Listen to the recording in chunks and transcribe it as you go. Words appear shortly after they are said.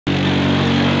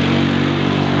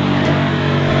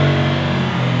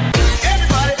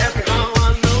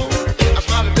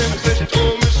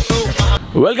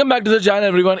Welcome back to the channel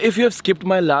everyone. If you have skipped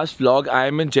my last vlog, I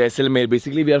am in Jaisalmer.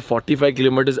 Basically we are 45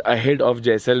 kilometers ahead of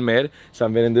Jaisalmer,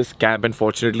 somewhere in this camp.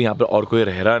 Unfortunately यहाँ पर और कोई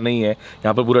रह रहा नहीं है,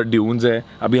 यहाँ पर पूरा ड्यून्स है.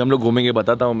 अभी हम लोग घूमेंगे,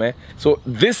 बताता हूँ मैं. So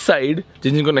this side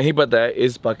जिनको नहीं पता है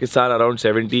is Pakistan, around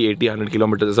 70, 80, 100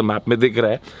 kilometers ऐसा मैप में दिख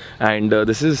रहा है. And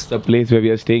this is the place where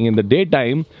we are staying in the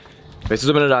daytime. वैसे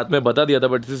तो मैंने रात में बता दिया था,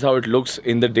 but this is how it looks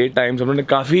in the day times. हम लोगों ने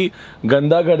काफ़ी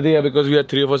गंदा कर दिया because we are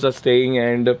 3 of us are staying.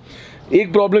 And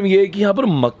एक प्रॉब्लम ये है कि यहाँ पर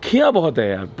मक्खियाँ बहुत है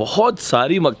यार, बहुत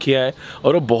सारी मक्खियाँ हैं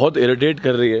और वो बहुत इरिटेट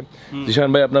कर रही है.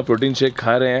 जिशान भाई अपना प्रोटीन शेक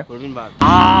खा रहे हैं,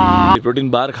 प्रोटीन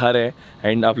बार खा रहे हैं.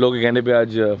 एंड आप लोगों के कहने पे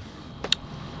आज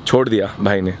छोड़ दिया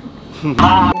भाई ने.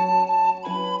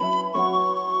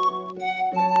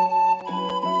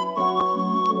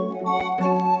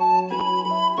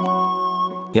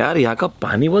 यार यहाँ का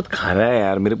पानी बहुत खारा है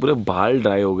यार, मेरे पूरे बाल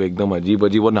ड्राई हो गए एकदम अजीब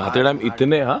अजीब. और नहाते टाइम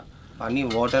इतने, हाँ पानी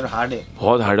वाटर हार्ड है,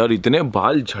 बहुत हार्ड है. और इतने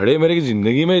बाल झड़े मेरे की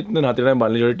जिंदगी में, इतने नहाते टाइम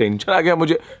बाल नहीं झड़े. टेंशन आ गया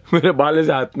मुझे, मेरे बाल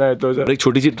ऐसे हाथ में है. तो एक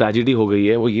छोटी सी ट्रेजेडी हो गई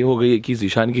है, वो ये हो गई है कि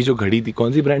जिशान की जो घड़ी थी,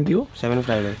 कौन सी ब्रांड थी वो,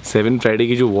 7 फ्राइडे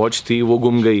की जो वॉच थी वो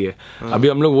गुम गई है. अभी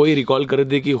हम लोग वही रिकॉल कर रहे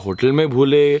थे कि होटल में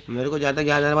भूले. मेरे को ज्यादा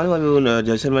याद आ रहा है,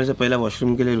 जैसलमेर से पहले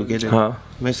वॉशरूम के लिए रुके थे. हाँ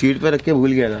मैं सीट पे रख के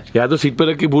भूल गया था. या तो सीट पे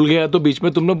रख के भूल गया, तो बीच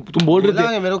में तुम बोल रहे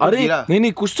थे अरे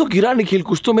नहीं कुछ तो गिरा निखिल,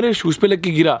 कुछ तो मेरे शूज पे लग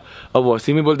के गिरा. अब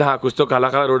वॉसी में बोलता हाँ कुछ तो काला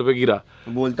काला रोड पे गिरा.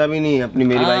 बोलता भी नहीं, अपनी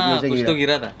मेरी बाइक में से कुछ तो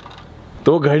गिरा था,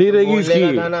 तो घड़ी रहेगी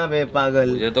इसकी ना बे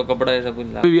पागल. ये तो कपड़ा ऐसा कुछ.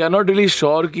 We are not really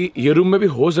sure कि ये रूम में भी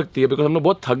हो सकती है बिकॉज हम लोग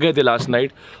बहुत थक गए थे लास्ट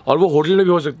नाइट. और वो होटल में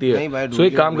भी हो सकती है. सो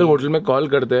एक काम कर, होटल में कॉल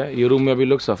करते हैं. ये रूम में अभी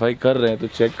लोग सफाई कर रहे हैं तो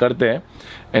चेक करते हैं.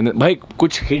 एंड भाई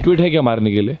कुछ हिट विट है क्या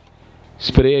मारने के लिए,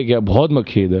 स्प्रे है क्या? बहुत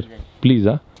मक्खी है इधर, प्लीज.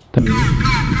 हाँ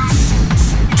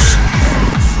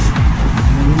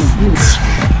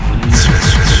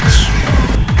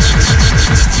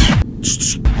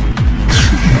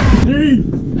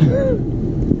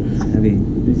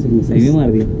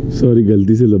सॉरी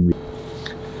गलती से लग गई.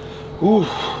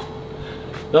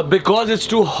 Because it's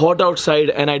too hot outside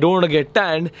and I don't want to get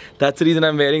tanned, that's the reason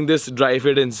I'm wearing this dry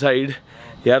fit inside.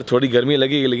 यार थोड़ी गर्मी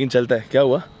लगेगी लेकिन चलता है. क्या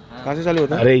हुआ, कहाँ से चालू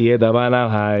होता है? अरे ये दबाना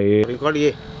भाई, रिकॉर्ड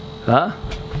ये.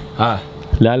 हाँ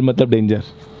लाल मतलब डेंजर.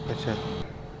 अच्छा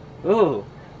ओह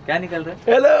क्या निकल रहा है?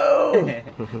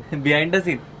 Hello behind the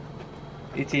scene.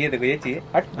 ये चाहिए, देखो ये चाहिए.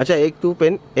 अच्छा एक तू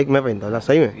पेन, एक मैं पहनता हूँ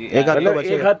सही में. एक हाथ तो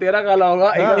बचेगा, एक हाथ तेरा काला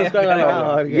होगा, एक हाथ उसका काला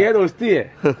होगा. ये दोस्ती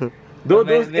है. दो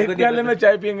दोस्त एक प्याले में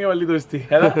चाय पियेंगे वाली दोस्ती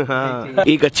है ना.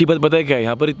 एक अच्छी बात पता है क्या है,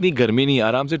 यहाँ पर इतनी गर्मी नहीं,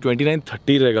 आराम से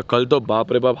 29-30 रहेगा. कल तो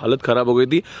बाप रे बाप हालत खराब हो गई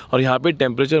थी. और यहाँ पे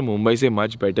टेम्परेचर मुंबई से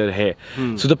मच बेटर है.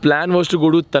 So the plan was to go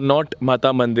to Tanot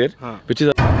माता मंदिर, which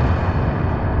is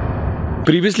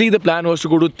Previously the plan was to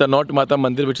go to Tanot माता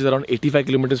मंदिर which is around 85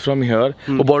 kilometers from here.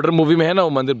 वो बॉर्डर मूवी में है ना वो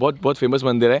मंदिर, बहुत फेमस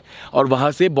मंदिर है. और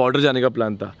वहाँ से बॉर्डर जाने का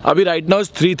प्लान था. अभी राइट नाउ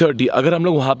 3:30. अगर हम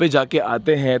लोग वहाँ पे जाके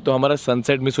आते हैं तो हमारा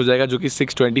सनसेट मिस हो जाएगा जो कि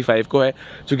 6:25 को है,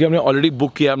 क्योंकि हमने ऑलरेडी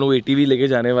बुक किया. हम लोग ATV लेके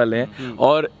जाने वाले हैं.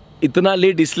 और इतना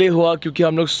लेट इसलिए हुआ क्योंकि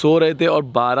हम लोग सो रहे थे और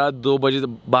 12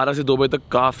 से 2 बजे तक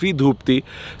काफ़ी धूप थी.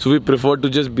 So we prefer to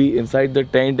just be inside the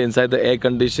tent, inside the air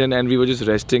condition, and we were just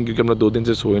resting क्योंकि हम लोग 2 दिन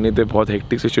से सोए नहीं थे. बहुत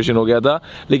हेक्टिक सिचुएशन हो गया था.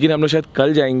 लेकिन हम लोग शायद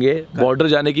कल जाएंगे, बॉर्डर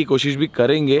जाने की कोशिश भी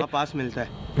करेंगे. पास मिलता है,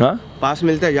 हाँ पास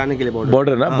मिलता है जाने के लिए,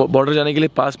 बॉर्डर ना, बॉर्डर जाने के लिए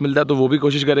पास मिलता है, तो वो भी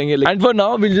कोशिश करेंगे. And for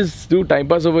now will just do time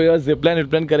pass over here. Zip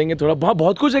plan करेंगे थोड़ा.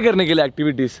 बहुत कुछ है करने के लिए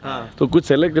एक्टिविटीज. तो कुछ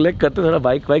सेलेक्ट करते, थोड़ा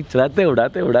बाइक वाइक चलाते,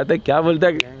 उड़ाते. क्या बोलते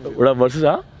हैं उड़ा वर्सेस.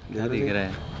 हाँ दिख रहा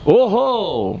है.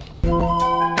 ओहो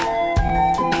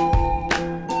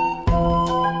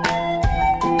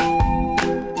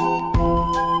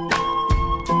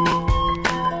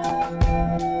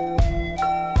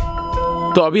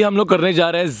तो अभी हम लोग करने जा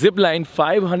रहे हैं जिप लाइन.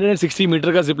 560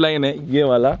 मीटर का जिप लाइन है ये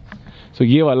वाला. सो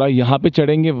ये वाला यहाँ पे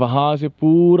चढ़ेंगे, वहां से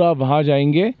पूरा वहां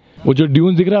जाएंगे. वो जो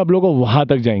ड्यून दिख रहा है आप लोगों को, वहां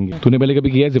तक जाएंगे. तूने पहले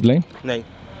कभी किया है जिप लाइन? नहीं.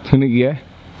 तूने किया है?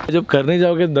 जब करने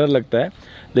जाओगे डर लगता है,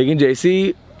 लेकिन जैसे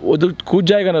ही वो तो कूद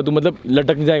जाएगा ना, तो मतलब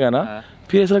लटक जाएगा ना,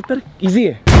 फिर ऐसा लगता है इजी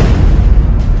है.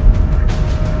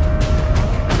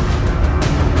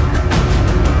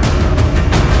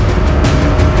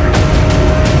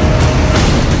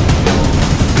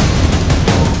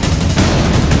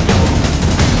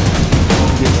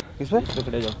 इसमें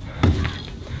पकड़े जाओ,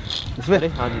 इसमें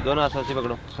हाँ जी दोनों हाथों से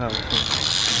पकड़ो. हाँ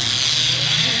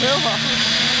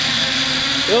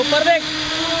ऊपर देख.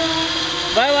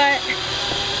 Bye bye.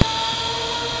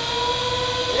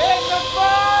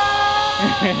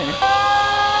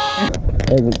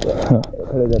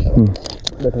 खड़े जाता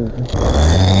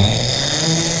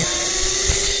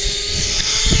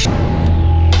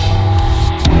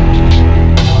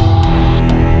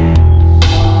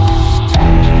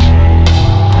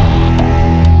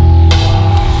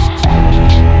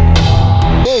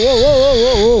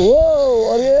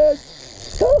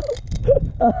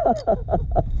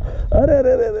अरे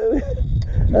अरे अरे अरे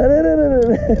अरे अरे अरे अरे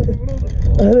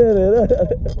अरे अरे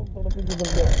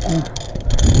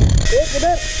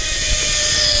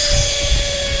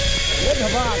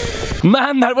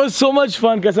man that was so much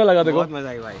fun. कैसा लगा देखो? बहुत मजा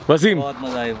आई भाई। वसीम? बहुत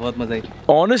मजा आई, बहुत मजा आई।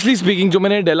 ऑनेस्टली स्पीकिंग जो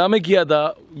मैंने डेला में किया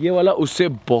था ये वाला उससे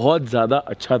बहुत ज्यादा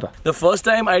अच्छा था। The first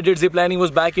time I did zip lining was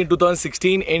back in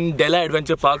 2016 in della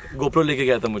adventure park. GoPro लेके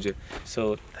गया था मुझे,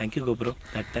 so thank you GoPro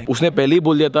that time. उसने पहले ही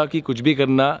बोल दिया था कि कुछ भी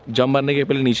करना, जंप मारने के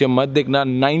पहले नीचे मत देखना।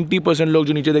 90% लोग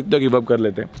जो नीचे देखते हो गिव अप कर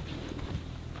लेते हैं।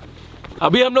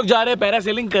 अभी हम लोग जा रहे हैं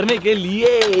पैरासेलिंग करने के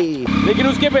लिए, लेकिन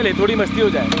उसके पहले थोड़ी मस्ती हो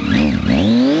जाए।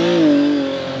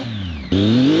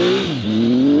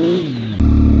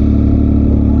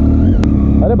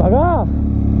 अरे भगा।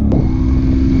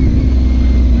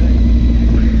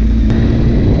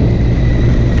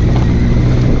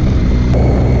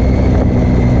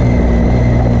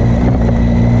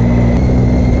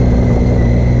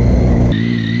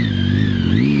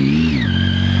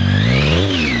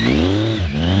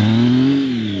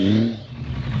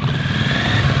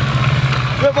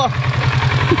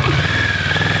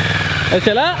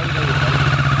 चला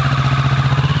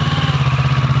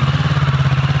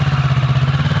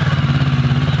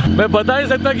मैं बता नहीं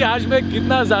सकता कि आज मैं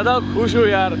कितना ज्यादा खुश हूँ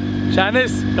यार।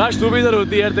 शानिस काश तू भी इधर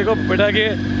होती यार, देखो बैठा के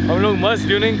हम लोग मस्त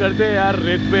ट्यूनिंग करते हैं यार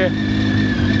रेत पे।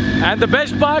 And the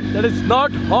best part that is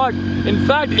not hot, in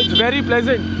fact it's very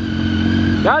pleasant.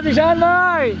 क्या निशान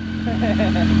भाई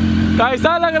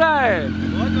कैसा लग रहा है?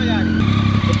 बहुत मजा आ रही।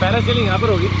 तो पैरासेलिंग यहाँ पर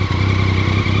होगी,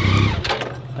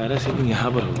 पैरासेलिंग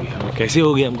यहाँ पर होगी। कैसे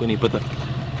होगी हमको नहीं पता। तो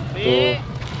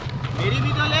मेरी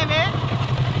भी तो ले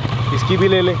बे। इसकी भी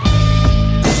ले ले।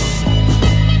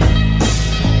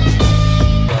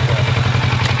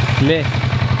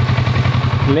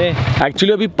 ले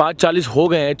एक्चुअली अभी 5:40 हो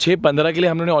गए हैं। 6:15 के लिए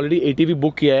हम लोगों ने ऑलरेडी एटीवी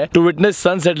बुक किया है टू विटनेस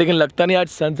सनसेट, लेकिन लगता नहीं आज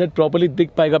सनसेट प्रॉपर्ली दिख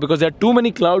पाएगा because there are to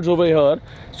many clouds over here.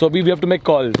 सो अभी we have to make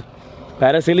call.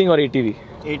 Parasailing और एटीवी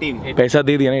पैसा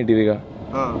दे दिया ना एटीवी का।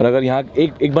 हाँ। और अगर यहाँ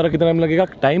एक बार कितना टाइम लगेगा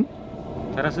टाइम?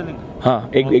 पैरासेलिंग हाँ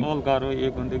एक एक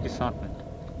बंदे के 7 मिनट।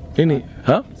 नहीं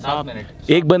हाँ 7 मिनट।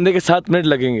 एक बंदे के 7 मिनट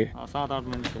लगेंगे, 7-8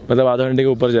 मिनट, मतलब आधा घंटे के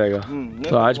ऊपर जाएगा।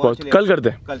 तो आज कल करते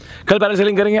हैं, कल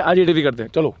पैरासेलिंग करेंगे, आज एटीवी करते हैं।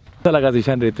 चलो अच्छा लगा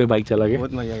ईशान रेत पे बाइक चला के?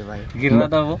 बहुत मजा आई भाई। गिर रहा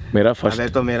था वो मेरा फर्स्ट,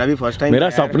 तो मेरा भी फर्स्ट टाइम, मेरा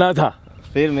सपना था।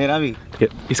 फिर मेरा भी।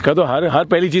 इसका तो हर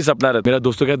पहली चीज सपना रहता। मेरा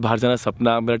दोस्तों के साथ बाहर जाना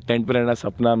सपना, मेरा टेंट पे रहना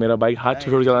सपना, मेरा बाइक हाथ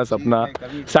छोड़ जाना सपना,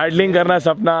 साइडलिंग करना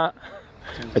सपना।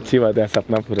 अच्छी बात है,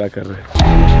 सपना पूरा कर रहे हैं।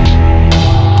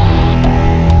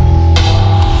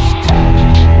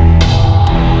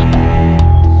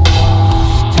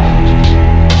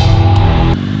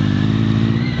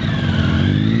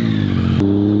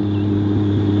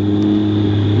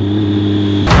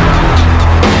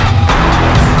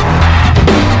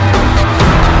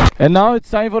 And now it's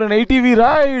time for an ATV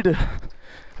ride.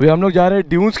 अभी हम लोग जा रहे हैं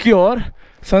ड्यून्स की ओर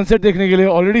सनसेट देखने के लिए।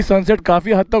 ऑलरेडी सनसेट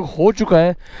काफ़ी हद तक हो चुका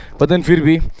है, बट फिर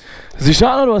भी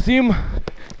ज़िशान और वसीम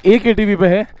एक ATV पे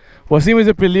है। Wasim is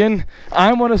a pillion, I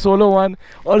am on a solo one.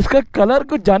 और इसका कलर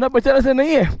कुछ जाना पहचाना से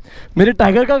नहीं है, मेरे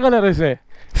टाइगर का कलर है इसे,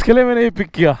 इसके लिए मैंने ये पिक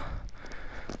किया।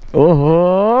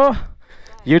 ओहो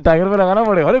ये टाइगर पे लगाना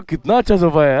पड़ेगा। अरे कितना अच्छा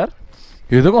सोफा है यार,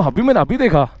 ये देखो अभी मैंने अभी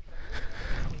देखा।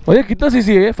 और ये कितना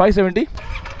सीसी है? 570।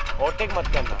 ओवरटेक मत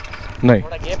करना, नहीं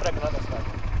थोड़ा गैप रखना।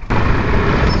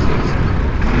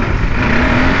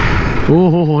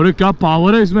 ओहो अरे क्या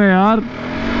पावर है इसमें यार,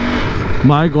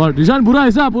 माय गॉड। निशान पूरा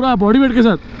ऐसा पूरा बॉडी वेट के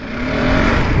साथ।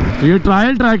 तो ये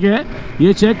ट्रायल ट्रैक है,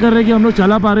 ये चेक कर रहे हैं कि हम लोग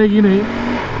चला पा रहे कि नहीं।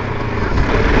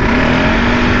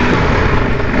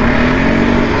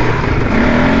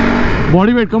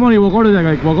 बॉडी वेट कम ऑन, ये वर्कआउट हो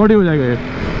जाएगा, एक वर्कआउट ही हो जाएगा ये।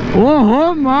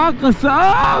 ओहो माँ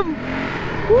कसम,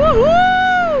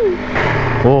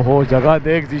 ओहो जगह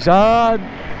देख जिशान,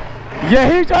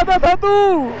 यही चाहता था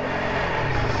तू।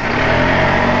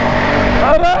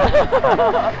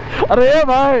 अरे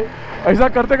भाई ऐसा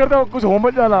करते करते कुछ हो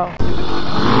मत जाना।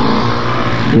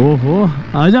 ओहो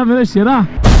आजा मेरे शेरा।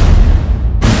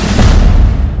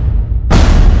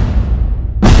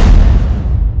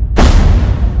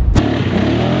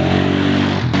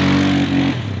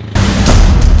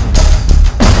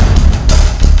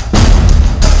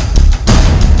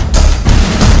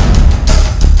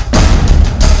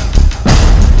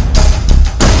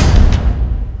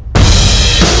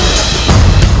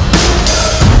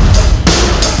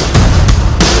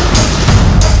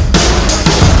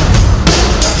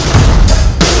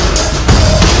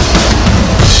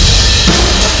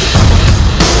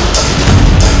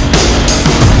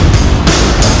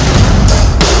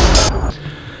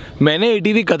 मैंने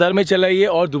ATV कतर में चलाई है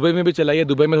और दुबई में भी चलाई है।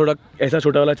 दुबई में थोड़ा ऐसा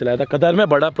छोटा वाला चलाया था, कतर में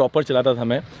बड़ा प्रॉपर चलाता था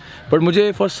मैं। बट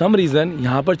मुझे फॉर सम रीज़न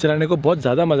यहाँ पर चलाने को बहुत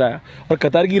ज़्यादा मज़ा आया। और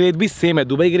कतर की रेट भी सेम है,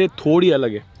 दुबई की रेट थोड़ी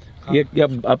अलग है। हाँ। ये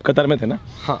आप कतर में थे ना?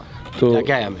 हाँ। तो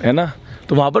क्या है ना,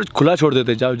 तो वहाँ पर खुला छोड़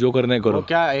देते, जाओ जो करने करो।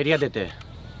 क्या एरिया देते हैं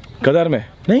कतर में?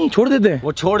 नहीं छोड़ देते हैं,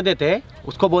 वो छोड़ देते हैं,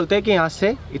 उसको बोलते हैं कि यहाँ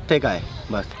से इतने का है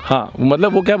बस। हाँ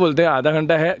मतलब वो क्या बोलते हैं, आधा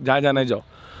घंटा है, जहाँ जाना है जाओ।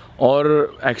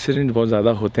 और एक्सीडेंट बहुत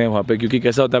ज़्यादा होते हैं वहाँ पे, क्योंकि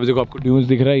कैसा होता है, देखो आपको ड्यून्स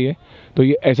दिख रहा है ये, तो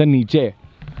ये ऐसा नीचे है।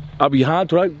 अब यहाँ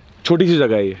थोड़ा छोटी सी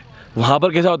जगह है ये, वहाँ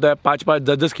पर कैसा होता है 5-5,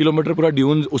 10-10 किलोमीटर पूरा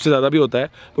ड्यून्स, उससे ज़्यादा भी होता है,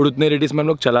 पर उतने रेडियस में हम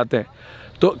लोग चलाते हैं।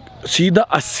 तो सीधा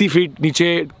 80 फीट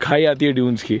नीचे खाई आती है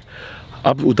ड्यून्स की।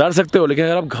 आप उतार सकते हो, लेकिन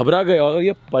अगर आप घबरा गए और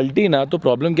ये पलटी ना, तो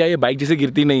प्रॉब्लम क्या है, ये बाइक जैसे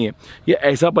गिरती नहीं है, ये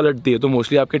ऐसा पलटती है, तो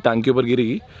मोस्टली आपके टांग के ऊपर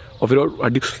गिरेगी। और फिर और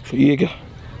हड्डी, ये क्या,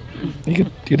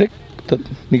 ये देख,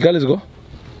 निकाल इसको।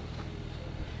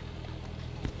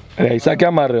 अरे ऐसा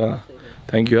क्या मार रहे हो?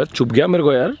 थैंक यू यार, चुप गया मेरे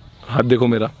को यार, हाथ देखो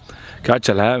मेरा क्या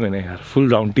चलाया मैंने यार, फुल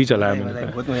राउंड टी चलाया मैंने,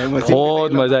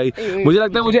 बहुत मज़ा आई। मुझे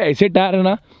लगता है मुझे ऐसे टायर है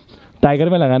ना टाइगर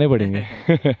में लगाने पड़ेंगे।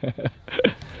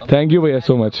 थैंक यू भैया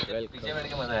सो मच। पीछे बैठ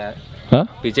के मजा आया। हाँ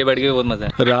पीछे बैठ के भी बहुत मजा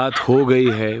है। रात हो गई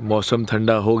है, मौसम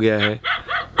ठंडा हो गया है,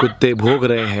 कुत्ते भौंक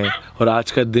रहे हैं, और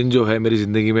आज का दिन जो है मेरी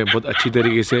ज़िंदगी में बहुत अच्छी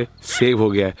तरीके से सेव हो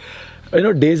गया है। You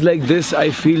know days like this I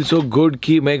feel so good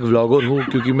कि मैं एक व्लॉगर हूँ,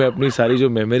 क्योंकि मैं अपनी सारी जो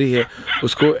मेमोरी है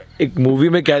उसको एक मूवी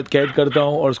में कैद करता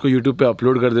हूँ और उसको यूट्यूब पे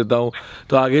अपलोड कर देता हूँ।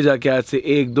 तो आगे जाके आज से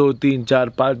 1, 2, 3, 4,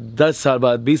 5, 10 साल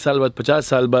बाद, 20 साल बाद, 50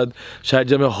 साल बाद, शायद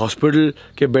जब मैं हॉस्पिटल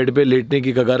के बेड पे लेटने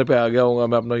की कगार पे आ गया हूँगा,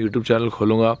 मैं अपना यूट्यूब चैनल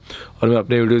खोलूँगा और मैं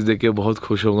अपने वीडियोज़ देख के बहुत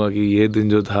खुश होऊंगा कि ये दिन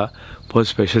जो था बहुत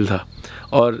स्पेशल था।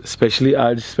 और स्पेशली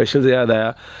आज स्पेशल से याद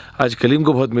आया, आज कलीम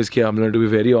को बहुत मिस किया हमने, to be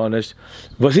very honest.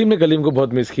 Wasim ने कलीम को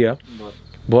बहुत मिस किया,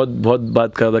 बहुत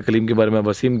बात कर रहा था कलीम के बारे में,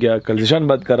 वसीम क्या कल जिशान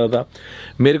बात कर रहा था।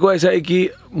 मेरे को ऐसा है कि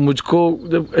मुझको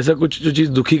जब ऐसा कुछ जो चीज़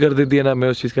दुखी कर देती है ना, मैं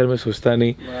उस चीज़ के बारे में सोचता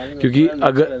नहीं, क्योंकि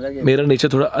अगर मेरा नेचर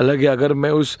थोड़ा अलग है, अगर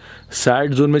मैं उस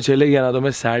सैड जोन में चले गया ना तो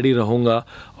मैं सैड ही रहूँगा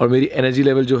और मेरी एनर्जी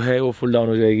लेवल जो है वो फुल डाउन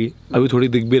हो जाएगी। अभी थोड़ी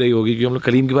दिख भी रही होगी, क्योंकि हम लोग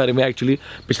कलीम के बारे में एक्चुअली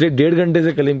पिछले 1.5 घंटे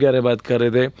से कलीम के बारे में बात कर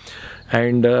रहे थे।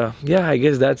 एंड या I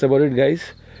guess that's about it guys.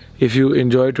 If you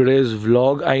enjoy today's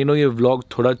vlog, I know ये व्लॉग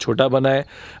थोड़ा छोटा बना है,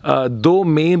 2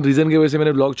 मेन रीज़न की वजह से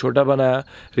मैंने व्लॉग छोटा बनाया।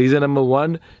 रीज़न नंबर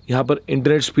 1, यहाँ पर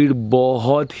इंटरनेट स्पीड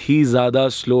बहुत ही ज़्यादा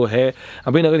स्लो है।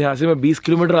 अभी अगर यहाँ से मैं 20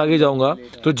 किलोमीटर आगे जाऊँगा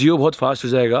तो जियो बहुत फास्ट हो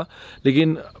जाएगा,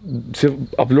 लेकिन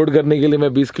सिर्फ अपलोड करने के लिए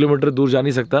मैं 20 किलोमीटर दूर जा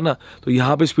नहीं सकता ना, तो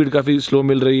यहाँ पे स्पीड काफ़ी स्लो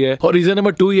मिल रही है। और रीज़न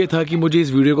नंबर 2 ये था कि मुझे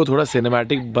इस वीडियो को थोड़ा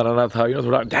सिनेमैटिक बनाना था, यू नो,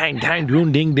 थोड़ा डैंग डैंग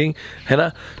ड्यून डिंग डिंग, है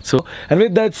ना। So and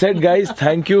with that said guys,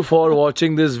 thank you for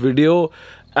watching this video.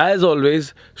 As always,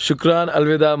 shukran,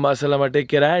 alvida, masalama, take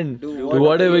care and do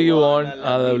whatever you want,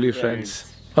 our lovely friends.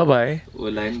 Bye bye.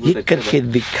 ये करके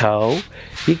दिखाओ,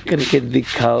 ये करके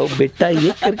दिखाओ बेटा,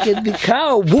 ये करके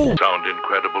दिखाओ। Sound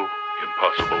incredible,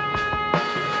 impossible.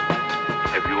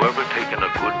 Have you ever taken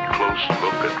a good close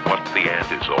look at what the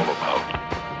ant is all about?